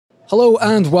Hello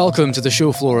and welcome to the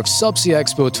show floor of Subsea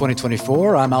Expo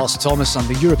 2024. I'm Alistair Thomas, I'm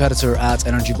the Europe editor at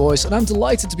Energy Voice, and I'm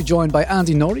delighted to be joined by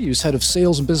Andy Norrie, who's head of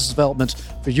sales and business development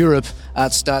for Europe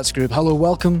at Stats Group. Hello,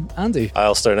 welcome, Andy. Hi,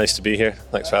 Alistair, nice to be here.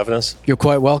 Thanks for having us. You're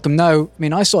quite welcome. Now,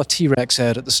 I saw a T-Rex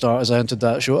head at the start as I entered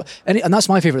that show, and that's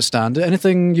my favourite stand.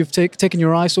 Anything you've taken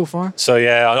your eye so far? So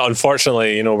yeah,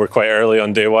 unfortunately, we're quite early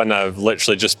on day one. I've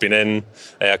literally just been in,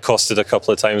 accosted a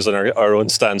couple of times on our own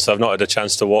stand, so I've not had a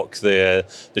chance to walk the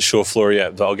show floor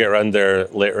yet, but I'll get around there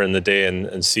later in the day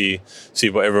and see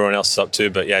what everyone else is up to.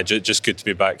 But yeah, just good to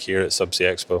be back here at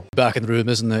Subsea Expo. Back in the room,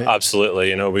 isn't it?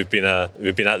 Absolutely. We've been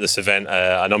at this event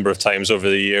a number of times over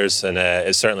the years, and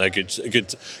it's certainly a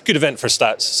good event for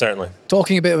Stats. Certainly.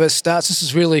 Talking a bit about Stats, this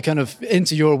is really kind of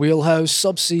into your wheelhouse,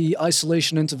 subsea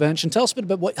isolation intervention. Tell us a bit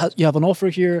about what you have on offer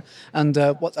here and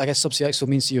what I guess Subsea Expo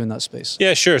means to you in that space.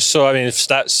 Yeah, sure. So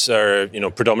Stats are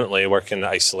predominantly work in the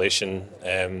isolation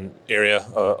area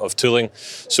of tooling.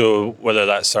 So whether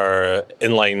that's our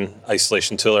inline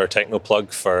isolation tool or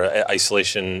Technoplug for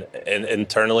isolation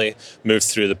internally, moved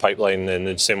through the pipeline in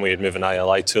the same way you'd move an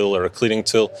ILI tool or a cleaning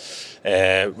tool.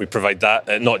 We provide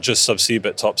that, not just subsea,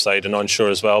 but topside and onshore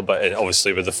as well. But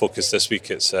obviously with the focus this week,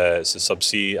 it's a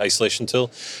subsea isolation tool.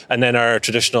 And then our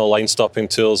traditional line stopping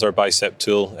tools, our bicep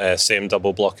tool, same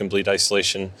double block and bleed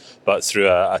isolation, but through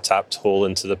a tapped hole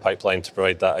into the pipeline to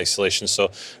provide that isolation.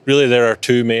 So really there are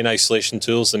two main isolation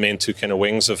tools, the main two kind of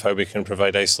wings of how we can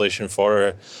provide isolation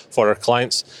for our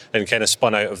clients. And kind of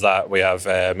spun out of that, we have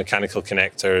mechanical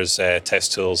connectors,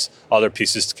 test tools, other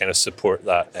pieces to kind of support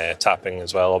that tapping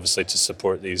as well, obviously to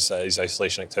support these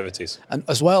isolation activities. And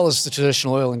as well as the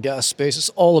traditional oil and gas space, it's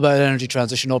all about energy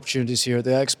transition opportunities here at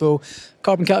the Expo.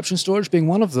 Carbon capture and storage being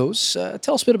one of those.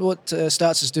 Tell us a bit about what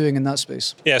Stats is doing in that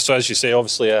space. Yeah, so as you say,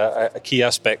 obviously a key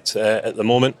aspect at the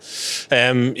moment.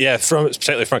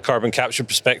 Particularly from a carbon capture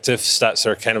perspective, Stats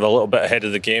are kind of a little bit ahead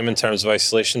of the game in terms of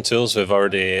isolation tools. We've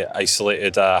already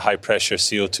isolated a high pressure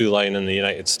CO2 line in the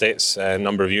United States a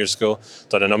number of years ago,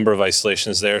 done a number of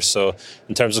isolations there. So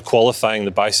in terms of qualifying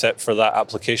the bicep for that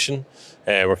application,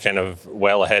 we're kind of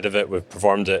well ahead of it. We've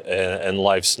performed it in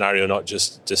live scenario, not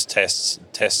just test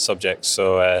subjects.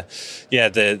 So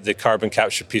the carbon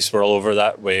capture piece, we're all over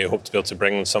that. We hope to be able to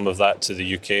bring some of that to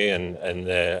the UK and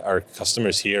our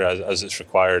customers here as it's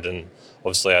required, and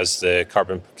obviously as the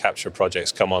carbon capture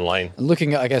projects come online. And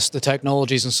looking at, I guess, the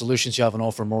technologies and solutions you have on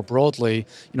offer more broadly,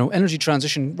 energy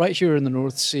transition right here in the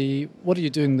North Sea, what are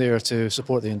you doing there to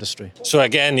support the industry? So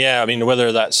again,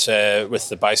 whether that's with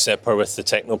the bicep or with the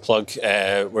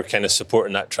Technoplug, we're kind of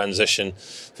supporting that transition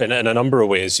in a number of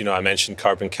ways. I mentioned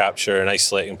carbon capture and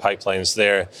isolating pipelines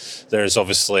there. There's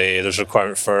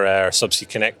requirement for our subsea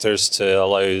connectors to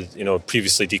allow,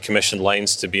 previously decommissioned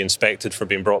lines to be inspected for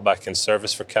being brought back in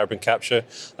service for carbon capture.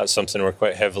 That's something we're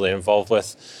quite heavily involved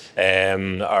with.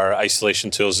 Our isolation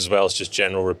tools, as well as just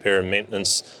general repair and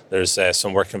maintenance. There's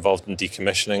some work involved in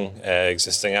decommissioning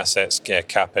existing assets,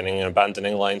 capping and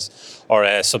abandoning lines. Or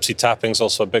subsea tapping is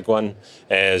also a big one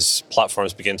as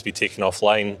platforms begin to be taken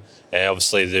offline.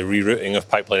 Obviously, the rerouting of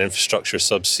pipeline infrastructure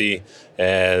subsea.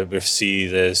 We see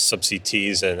the subsea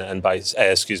Ts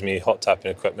and hot tapping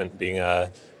equipment being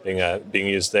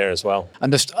used there as well.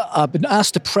 And I've been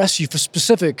asked to press you for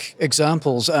specific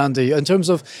examples, Andy, in terms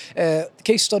of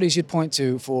case studies you'd point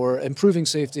to for improving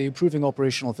safety, improving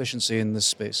operational efficiency in this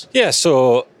space. Yeah,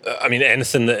 so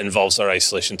anything that involves our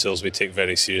isolation tools we take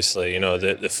very seriously.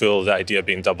 The idea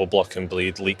being double block and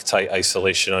bleed, leak tight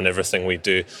isolation on everything we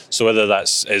do. So whether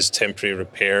is temporary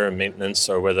repair and maintenance,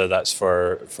 or whether that's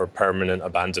for permanent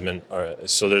abandonment.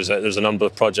 So there's a number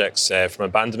of projects from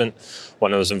abandonment.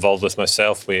 One I was involved with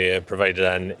myself, we provided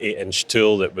an 8-inch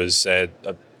tool that was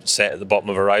set at the bottom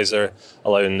of a riser,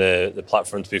 allowing the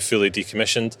platform to be fully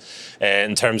decommissioned.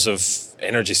 In terms of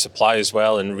energy supply as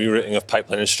well and rerouting of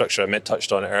pipeline infrastructure, I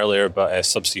touched on it earlier, but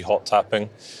subsea hot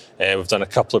tapping. We've done a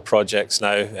couple of projects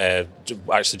now,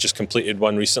 actually just completed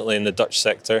one recently in the Dutch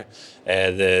sector.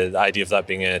 The idea of that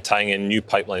being tying in new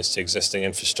pipelines to existing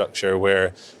infrastructure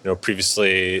where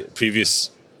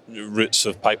previous routes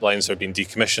of pipelines are being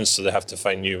decommissioned, so they have to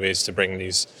find new ways to bring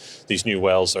these new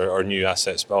wells or new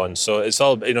assets on. So it's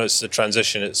all, it's the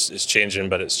transition, it's changing,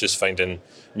 but it's just finding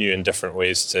new and different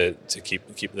ways to keep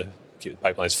the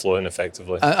pipelines flowing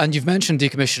effectively. And you've mentioned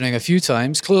decommissioning a few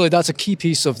times. Clearly that's a key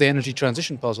piece of the energy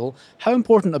transition puzzle. How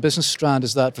important a business strand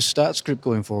is that for Stats Group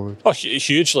going forward? Oh,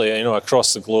 hugely,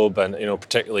 across the globe, and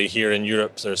particularly here in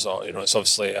Europe, there's it's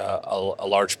obviously a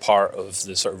large part of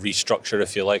the sort of restructure,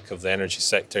 if you like, of the energy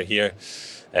sector here.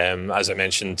 As I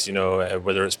mentioned,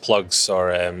 whether it's plugs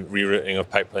or rerouting of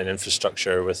pipeline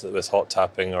infrastructure with hot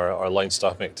tapping or line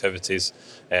stopping activities,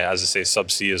 as I say,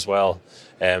 subsea as well.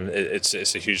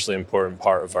 It's a hugely important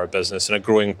part of our business and a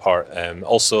growing part.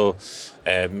 Also,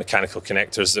 mechanical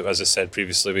connectors that, as I said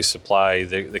previously, we supply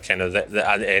the kind of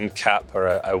the end cap,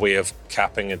 or a way of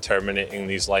capping and terminating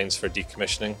these lines for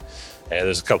decommissioning.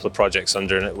 There's a couple of projects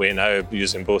underway now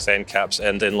using both end caps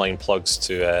and inline plugs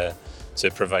to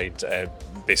provide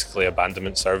basically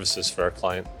abandonment services for our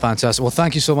client. Fantastic. Well,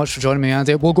 thank you so much for joining me,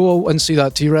 Andy. We'll go and see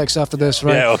that T-Rex after this,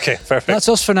 right? Yeah, okay, perfect. That's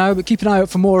us for now, but keep an eye out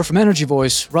for more from Energy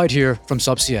Voice right here from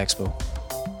Subsea Expo.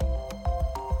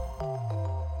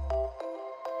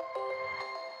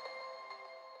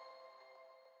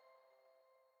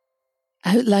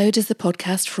 Out Loud is the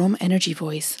podcast from Energy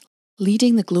Voice,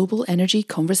 leading the global energy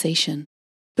conversation.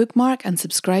 Bookmark and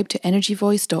subscribe to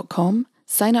energyvoice.com,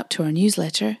 sign up to our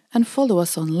newsletter, and follow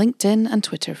us on LinkedIn and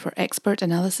Twitter for expert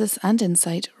analysis and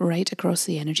insight right across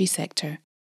the energy sector.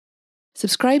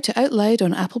 Subscribe to Out Loud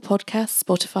on Apple Podcasts,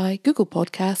 Spotify, Google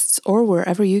Podcasts, or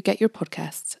wherever you get your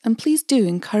podcasts, and please do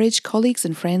encourage colleagues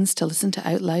and friends to listen to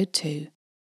Out Loud too.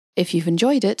 If you've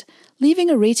enjoyed it, leaving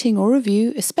a rating or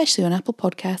review, especially on Apple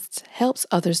Podcasts, helps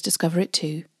others discover it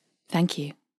too. Thank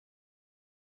you.